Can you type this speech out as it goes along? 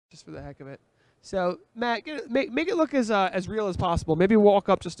just for the heck of it. So Matt, make it look as real as possible. Maybe walk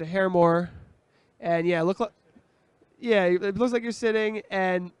up just a hair more, and yeah, look like yeah, it looks like you're sitting,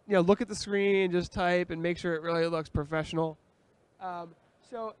 and look at the screen, just type, and make sure it really looks professional.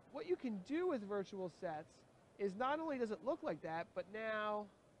 So what you can do with virtual sets is not only does it look like that, but now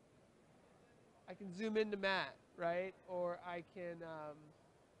I can zoom into Matt, right? Or I can,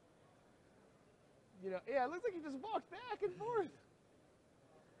 yeah, it looks like he just walked back and forth.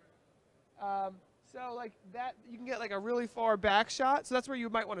 So like that, you can get like a really far back shot. So that's where you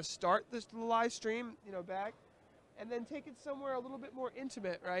might want to start this live stream, back, and then take it somewhere a little bit more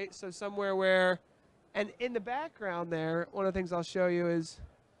intimate, right? So somewhere where, and in the background there, one of the things I'll show you is,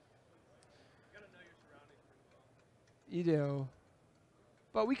 you do,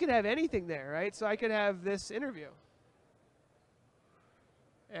 but we could have anything there, right? So I could have this interview,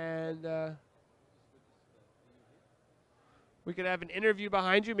 and we could have an interview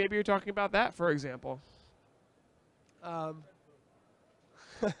behind you. Maybe you're talking about that, for example.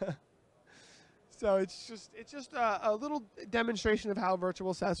 So it's just a little demonstration of how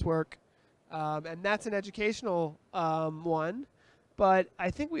virtual sets work, and that's an educational one. But I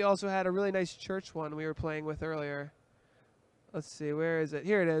think we also had a really nice church one we were playing with earlier. Let's see, where is it?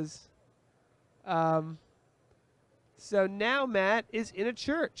 Here it is. So now Matt is in a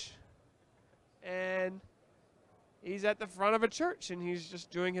church, and he's at the front of a church, and he's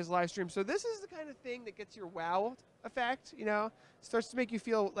just doing his live stream. So this is the kind of thing that gets your wow effect, starts to make you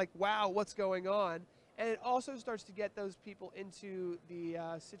feel like, wow, what's going on? And it also starts to get those people into the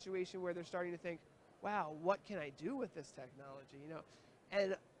situation where they're starting to think, wow, what can I do with this technology?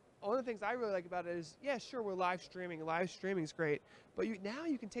 And one of the things I really like about it is, yeah, sure, we're live streaming. Live streaming is great. But now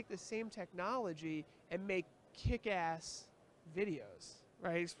you can take the same technology and make kick-ass videos,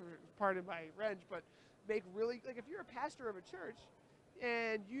 right? Pardon my French, but make really, like if you're a pastor of a church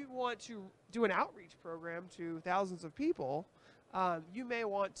and you want to do an outreach program to thousands of people, you may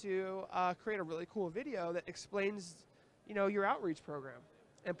want to create a really cool video that explains, your outreach program,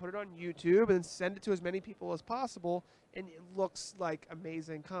 and put it on YouTube and send it to as many people as possible, and it looks like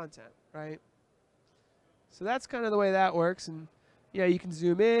amazing content, right? So that's kind of the way that works, and you can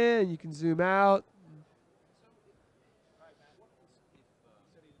zoom in, you can zoom out.